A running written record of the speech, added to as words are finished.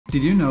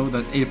Did you know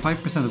that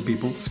 85% of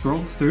people scroll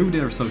through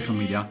their social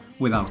media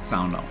without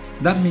sound on?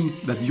 That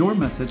means that your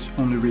message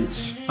only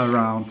reaches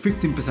around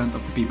 15%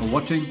 of the people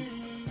watching,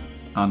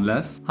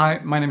 unless... Hi,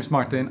 my name is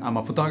Martin. I'm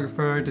a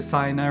photographer,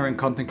 designer and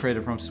content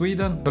creator from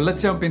Sweden. So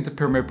let's jump into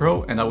Premiere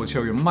Pro and I will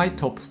show you my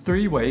top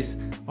 3 ways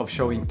of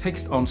showing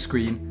text on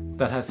screen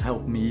that has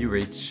helped me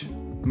reach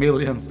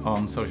millions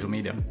on social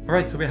media.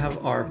 Alright, so we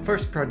have our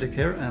first project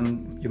here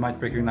and you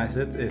might recognize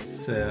it.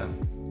 It's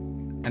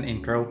an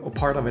intro or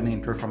part of an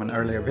intro from an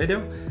earlier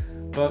video.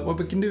 But what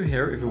we can do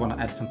here, if we want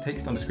to add some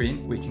text on the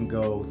screen, we can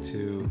go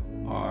to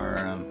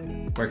our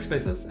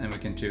workspaces and we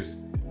can choose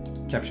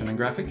caption and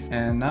graphics.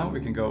 And now we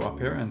can go up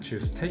here and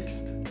choose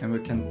text and we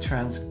can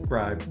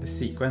transcribe the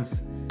sequence.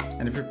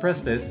 And if we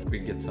press this, we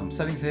get some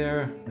settings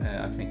here.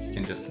 I think you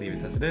can just leave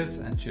it as it is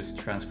and choose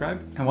transcribe.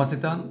 And once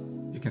it's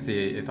done, you can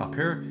see it up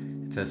here.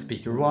 It says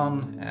speaker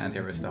 1 and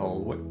here is the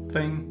whole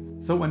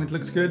thing. So when it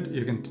looks good,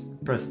 you can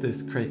press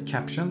this create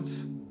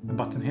captions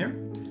button here.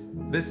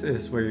 This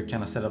is where you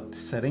kind of set up the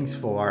settings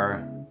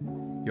for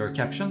your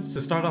captions.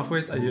 To start off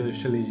with, I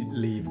usually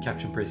leave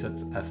caption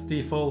presets as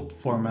default,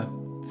 format,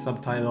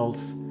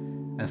 subtitles,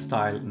 and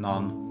style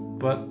none.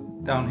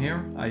 But down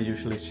here, I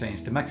usually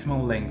change the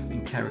maximum length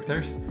in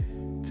characters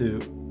to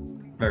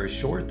very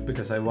short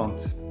because I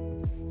want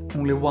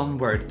only one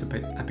word to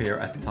appear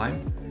at the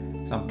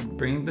time. So I'm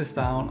bringing this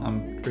down,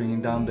 I'm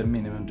bringing down the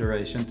minimum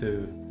duration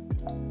to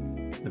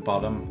the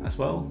bottom as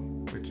well,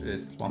 which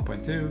is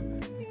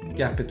 1.2.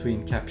 Gap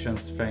between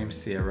captions, frame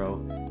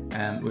 0,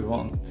 and we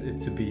want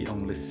it to be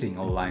only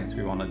single lines.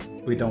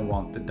 We don't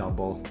want the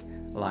double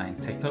line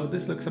text. So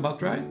this looks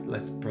about right.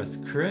 Let's press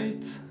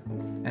create,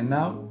 and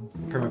now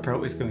Premiere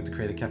Pro is going to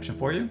create a caption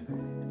for you.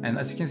 And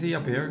as you can see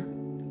up here,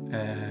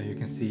 you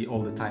can see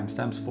all the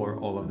timestamps for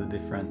all of the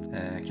different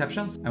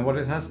captions. And what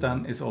it has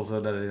done is also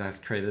that it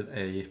has created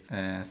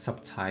a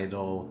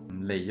subtitle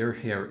layer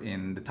here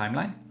in the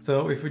timeline.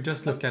 So if we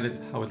just look at it,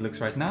 how it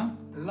looks right now.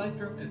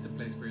 Lightroom is the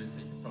place where you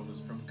take your photos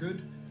from good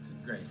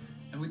to great.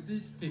 And with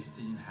these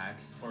 15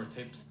 hacks or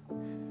tips,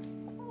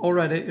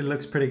 already it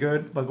looks pretty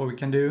good. But what we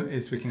can do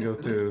is we can go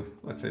to,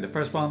 let's say, the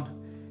first one.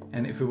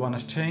 And if we want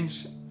to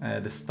change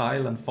the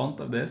style and font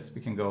of this,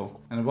 we can go.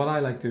 And what I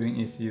like doing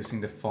is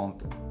using the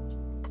font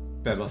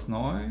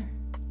Bebasnoy.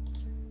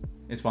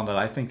 It's one that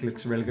I think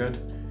looks really good.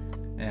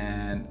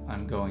 And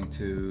I'm going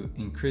to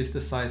increase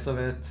the size of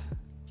it.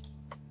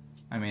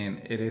 I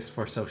mean, it is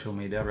for social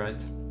media,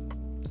 right?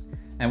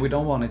 And we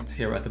don't want it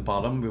here at the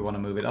bottom. We want to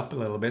move it up a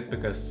little bit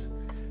because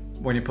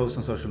when you post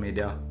on social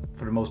media,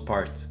 for the most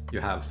part,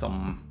 you have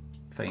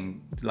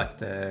something like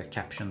the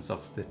captions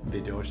of the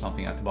video or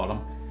something at the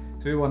bottom.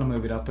 So we want to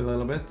move it up a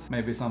little bit,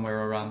 maybe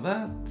somewhere around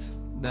that.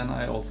 Then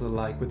I also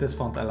like, with this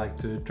font, I like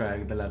to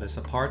drag the letters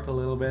apart a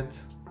little bit.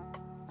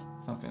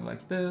 Something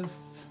like this.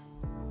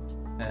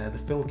 The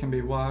fill can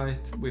be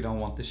white. We don't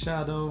want the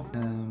shadow.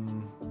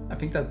 I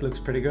think that looks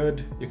pretty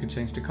good. You can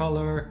change the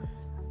color.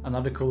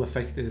 Another cool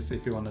effect is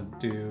if you want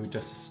to do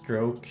just a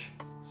stroke.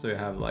 So you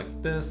have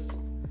like this.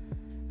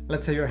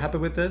 Let's say you're happy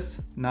with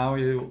this. Now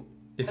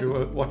if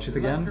you watch it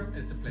again,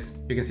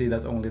 you can see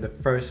that only the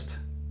first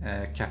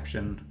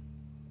caption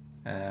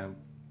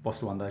was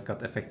the one that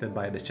got affected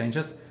by the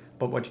changes.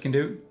 But what you can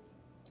do,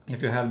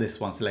 if you have this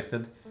one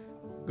selected,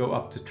 go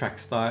up to track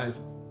style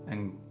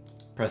and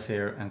press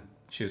here and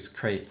choose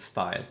create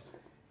style.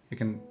 You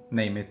can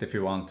name it if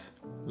you want.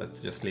 Let's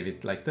just leave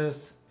it like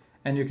this.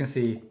 And you can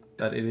see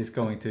that it is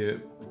going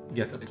to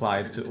get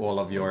applied to all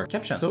of your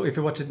captions. So if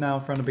you watch it now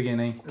from the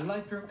beginning.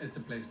 Lightroom is the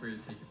place where you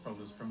take your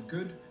photos from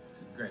good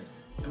to great.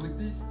 And with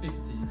these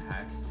 15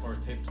 hacks or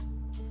tips.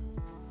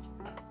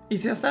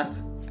 Easy as that.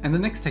 And the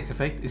next text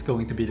effect is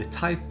going to be the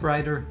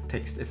typewriter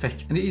text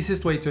effect. And the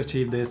easiest way to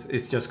achieve this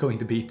is just going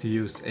to be to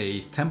use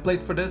a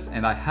template for this.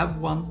 And I have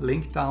one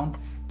linked down,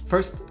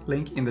 first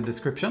link in the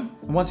description.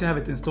 And once you have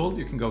it installed,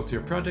 you can go to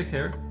your project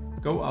here,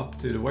 go up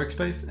to the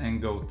workspace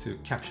and go to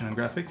caption and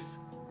graphics.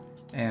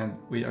 And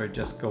we are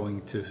just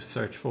going to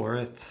search for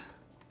it,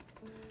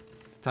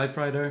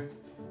 typewriter.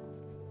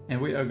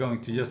 And we are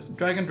going to just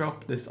drag and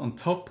drop this on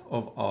top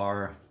of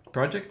our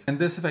project. And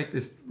this effect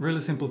is really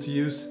simple to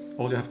use.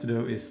 All you have to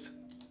do is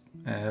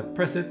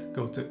press it,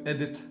 go to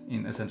edit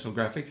in Essential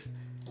Graphics,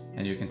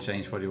 and you can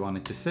change what you want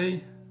it to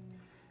say.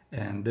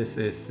 And this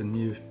is the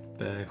new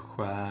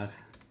Skär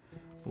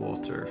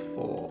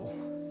waterfall.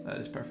 That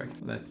is perfect.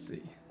 Let's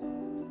see.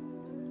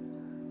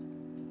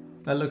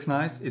 That looks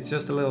nice. It's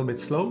just a little bit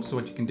slow. So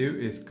what you can do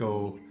is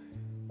go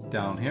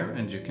down here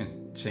and you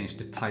can change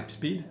the type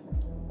speed.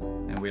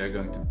 And we are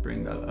going to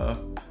bring that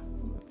up.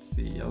 Let's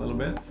see a little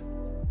bit.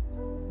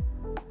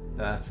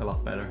 That's a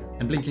lot better.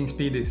 And blinking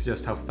speed is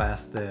just how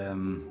fast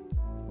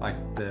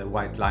like the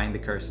white line, the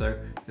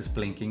cursor, is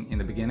blinking in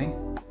the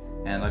beginning.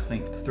 And I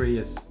think 3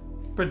 is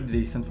pretty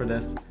decent for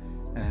this.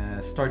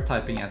 Start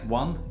typing at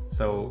 1.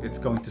 So it's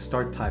going to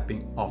start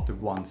typing after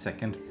 1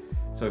 second.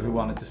 So if we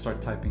wanted to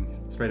start typing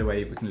straight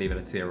away, we can leave it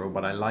at 0,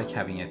 but I like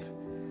having it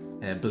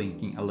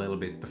blinking a little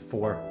bit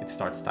before it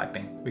starts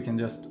typing. We can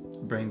just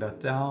bring that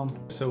down.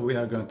 So we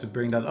are going to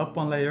bring that up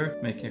 1 layer,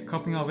 making a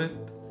copy of it,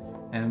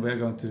 and we're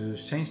going to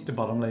change the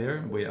bottom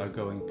layer. We are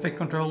going to effect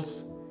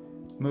controls,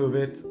 move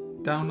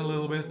it down a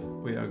little bit.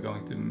 We are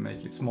going to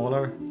make it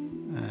smaller.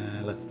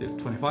 Let's do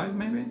 25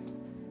 maybe.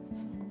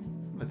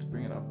 Let's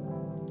bring it up.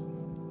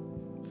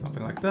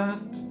 Something like that.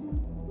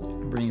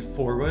 Bring it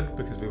forward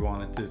because we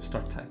wanted to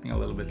start typing a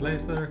little bit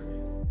later.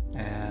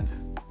 And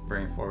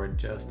bring it forward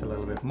just a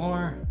little bit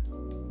more.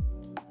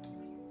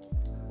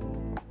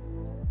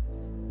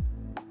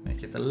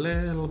 Make it a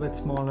little bit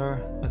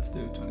smaller. Let's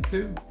do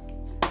 22.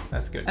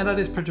 That's good. And that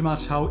is pretty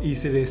much how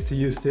easy it is to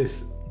use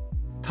this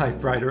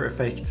typewriter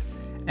effect.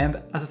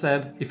 And as I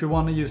said, if you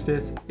want to use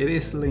this, it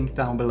is linked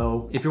down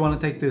below. If you want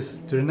to take this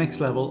to the next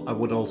level, I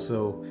would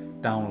also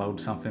download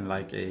something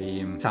like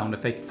a sound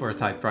effect for a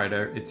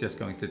typewriter. It's just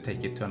going to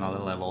take it to another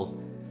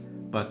level.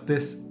 But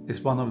this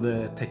is one of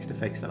the text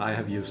effects that I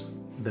have used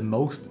the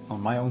most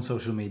on my own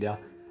social media.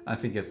 I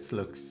think it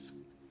looks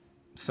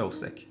so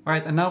sick.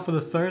 Alright, and now for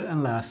the third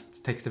and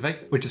last text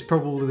effect, which is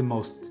probably the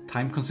most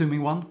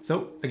time-consuming one.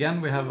 So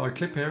again, we have our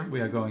clip here.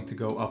 We are going to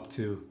go up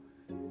to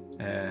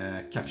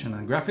caption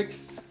and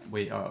graphics.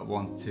 We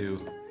want to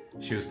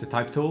choose the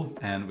type tool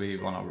and we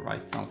want to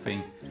write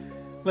something.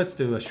 Let's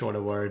do a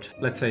shorter word.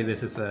 Let's say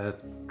this is a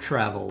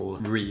travel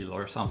reel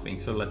or something.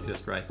 So let's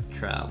just write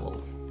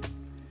travel.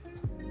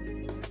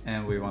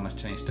 And we want to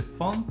change the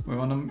font. We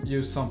want to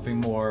use something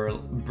more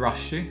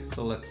brushy.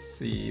 So let's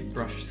see,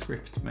 brush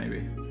script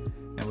maybe.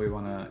 And we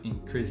want to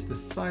increase the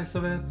size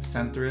of it,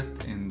 center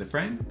it in the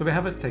frame. So we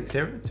have a text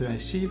here. To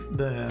achieve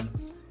the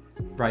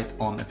write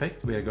on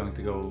effect, we are going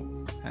to go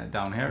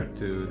down here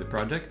to the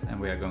project and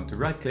we are going to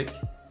right click,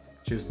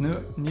 choose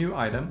new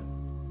item,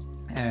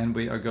 and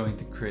we are going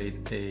to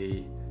create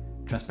a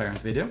transparent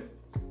video.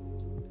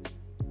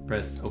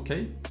 Press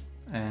OK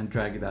and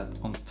drag that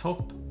on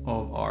top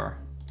of our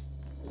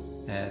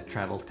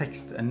travel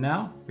text. And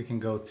now we can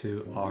go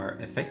to our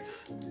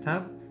effects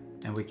tab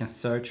and we can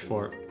search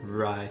for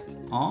write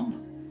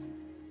on,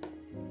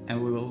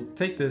 and we will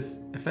take this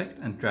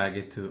effect and drag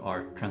it to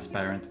our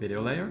transparent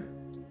video layer.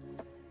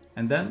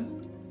 And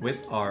then with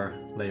our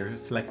layer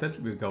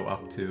selected, we go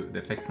up to the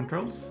effect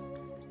controls,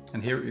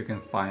 and here you can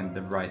find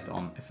the write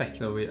on effect.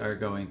 So we are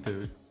going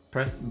to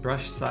press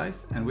brush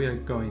size and we are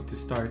going to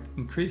start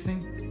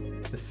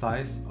increasing the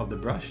size of the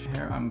brush.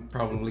 Here I'm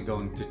probably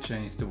going to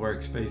change the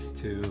workspace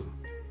to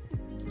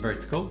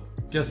vertical,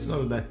 just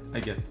so that I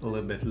get a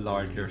little bit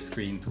larger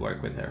screen to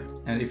work with here.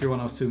 And if you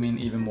want to zoom in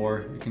even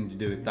more, you can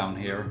do it down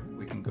here.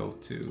 We can go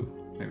to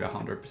maybe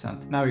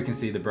 100%. Now you can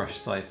see the brush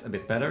size a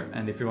bit better,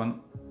 and if you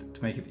want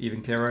to make it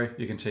even clearer,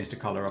 you can change the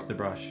color of the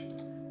brush.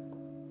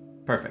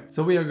 Perfect.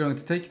 So we are going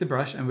to take the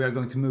brush and we are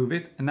going to move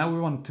it, and now we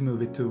want to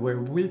move it to where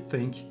we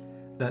think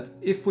that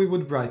if we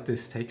would write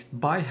this text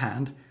by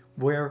hand,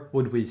 where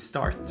would we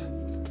start?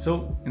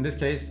 So in this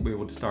case, we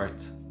would start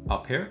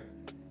up here.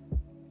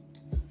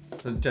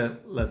 So just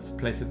let's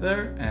place it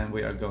there, and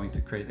we are going to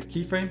create a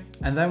keyframe,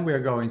 and then we are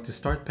going to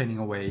start painting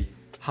away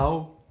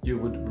how you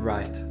would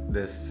write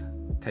this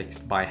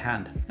text by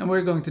hand. And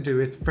we're going to do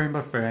it frame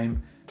by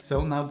frame.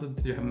 So now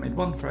that you have made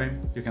one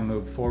frame, you can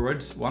move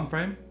forwards one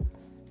frame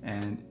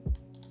and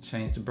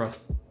change the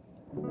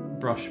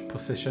brush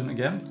position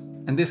again.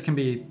 And this can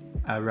be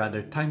a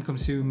rather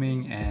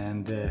time-consuming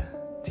and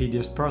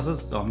tedious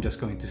process, so I'm just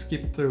going to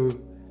skip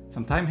through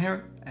some time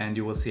here and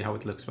you will see how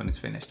it looks when it's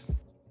finished.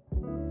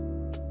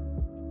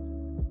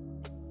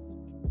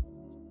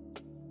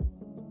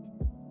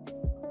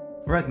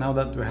 Right, now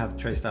that we have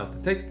traced out the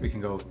text, we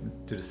can go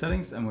to the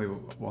settings and we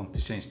want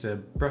to change the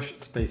brush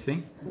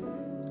spacing.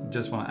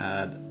 Just want to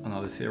add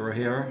another 0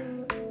 here,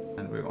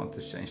 and we want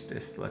to change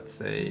this, let's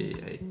say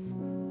 8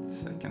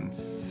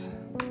 seconds.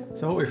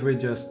 So if we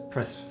just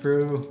press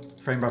through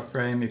frame by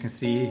frame, you can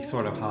see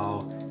sort of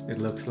how it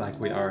looks like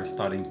we are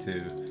starting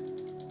to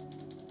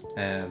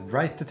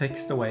write the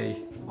text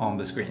away on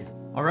the screen.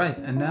 Alright,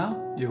 and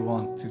now you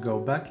want to go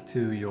back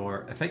to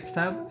your effects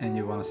tab and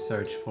you want to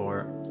search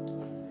for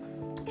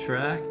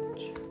track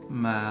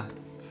matte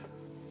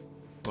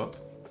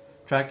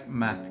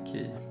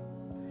key,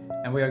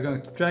 and we are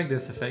going to drag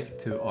this effect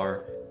to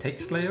our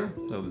text layer,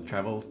 so the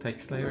travel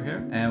text layer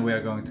here, and we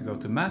are going to go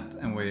to matte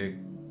and we're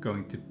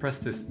going to press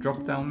this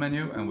drop down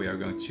menu and we are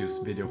going to choose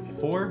video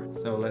 4.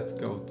 So let's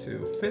go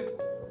to fit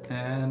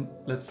and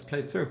let's play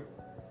it through.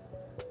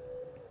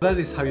 That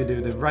is how you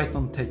do the write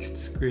on text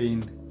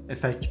screen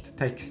effect,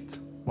 text,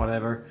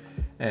 whatever.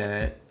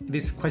 It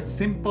is quite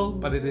simple,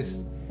 but it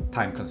is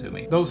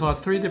time-consuming. Those are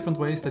 3 different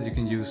ways that you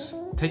can use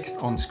text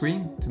on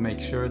screen to make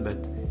sure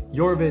that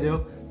your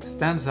video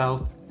stands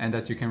out and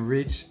that you can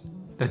reach,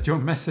 that your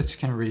message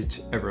can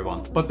reach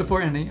everyone. But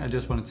before ending, I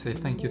just wanted to say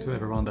thank you to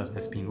everyone that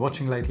has been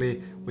watching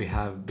lately. We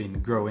have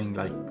been growing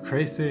like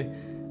crazy.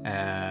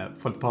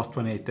 For the past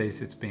 28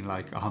 days, it's been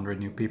like 100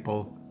 new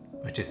people,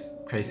 which is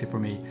crazy for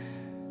me.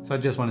 So I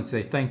just wanted to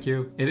say thank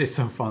you. It is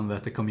so fun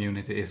that the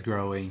community is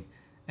growing.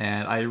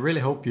 And I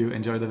really hope you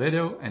enjoyed the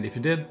video, and if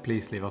you did,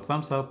 please leave a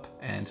thumbs up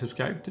and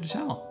subscribe to the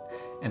channel.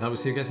 And I will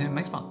see you guys in the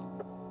next one.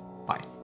 Bye.